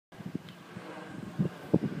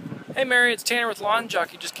Hey Mary, it's Tanner with Lawn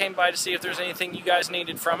Jockey. Just came by to see if there's anything you guys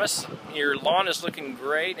needed from us. Your lawn is looking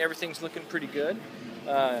great. Everything's looking pretty good.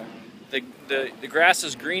 The grass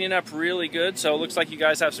is greening up really good, so it looks like you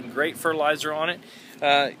guys have some great fertilizer on it.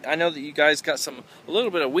 I know that you guys got a little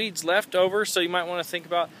bit of weeds left over, so you might want to think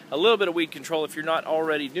about a little bit of weed control if you're not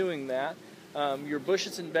already doing that. Your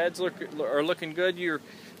bushes and beds are looking good. Your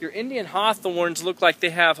Indian hawthorns look like they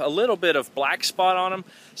have a little bit of black spot on them,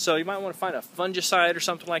 so you might want to find a fungicide or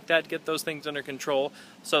something like that to get those things under control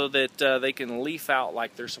so that they can leaf out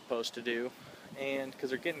like they're supposed to do, and because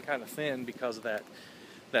they're getting kind of thin because of that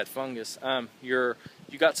fungus. You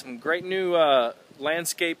got some great new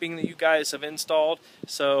landscaping that you guys have installed,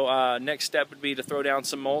 so next step would be to throw down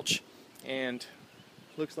some mulch, and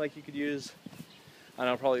looks like you could use, I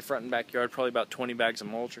don't know, probably front and backyard, probably about 20 bags of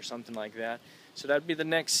mulch or something like that. So that'd be the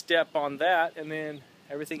next step on that, and then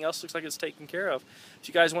everything else looks like it's taken care of. If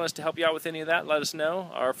you guys want us to help you out with any of that, let us know.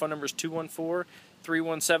 Our phone number is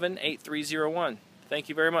 214-317-8301. Thank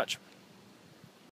you very much.